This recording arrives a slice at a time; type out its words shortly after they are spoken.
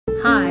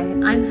Hi,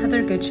 I'm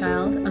Heather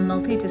Goodchild, a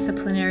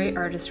multidisciplinary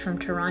artist from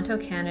Toronto,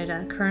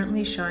 Canada,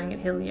 currently showing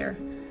at Hillyer.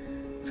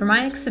 For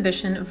my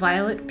exhibition,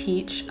 Violet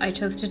Peach, I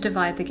chose to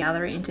divide the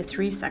gallery into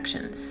 3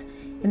 sections.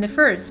 In the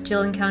first,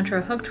 you'll encounter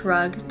a hooked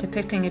rug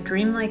depicting a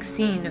dreamlike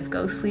scene of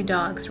ghostly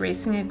dogs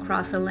racing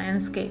across a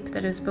landscape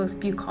that is both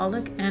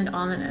bucolic and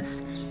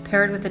ominous,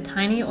 paired with a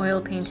tiny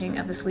oil painting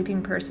of a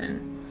sleeping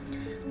person.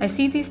 I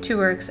see these 2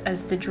 works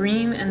as the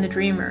dream and the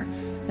dreamer,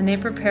 and they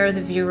prepare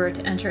the viewer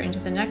to enter into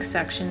the next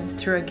section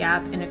through a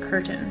gap in a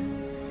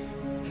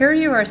curtain. Here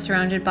you are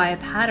surrounded by a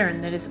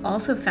pattern that is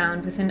also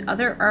found within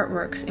other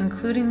artworks,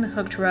 including the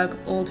hooked rug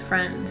Old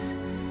Friends.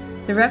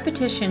 The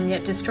repetition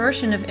yet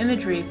distortion of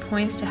imagery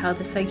points to how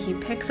the psyche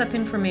picks up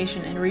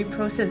information and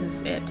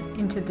reprocesses it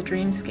into the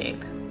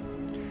dreamscape.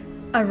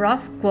 A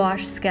rough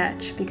gouache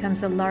sketch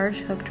becomes a large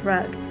hooked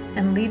rug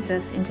and leads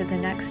us into the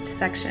next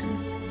section.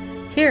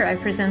 Here I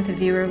present the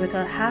viewer with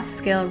a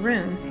half-scale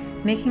room,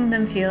 making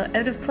them feel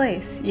out of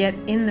place, yet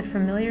in the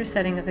familiar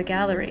setting of a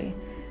gallery.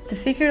 The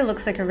figure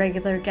looks like a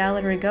regular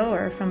gallery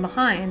goer from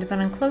behind, but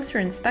on closer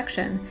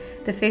inspection,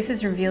 the face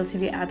is revealed to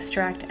be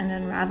abstract and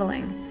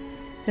unraveling.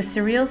 The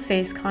surreal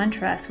face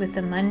contrasts with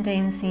the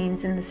mundane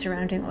scenes in the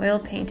surrounding oil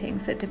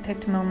paintings that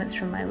depict moments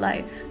from my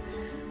life.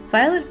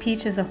 Violet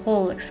Peach as a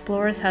whole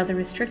explores how the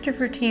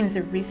restrictive routines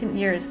of recent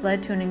years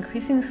led to an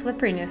increasing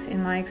slipperiness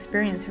in my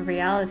experience of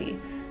reality,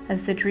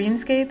 as the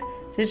dreamscape,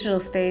 digital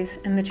space,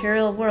 and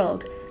material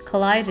world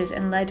collided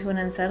and led to an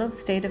unsettled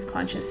state of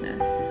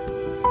consciousness.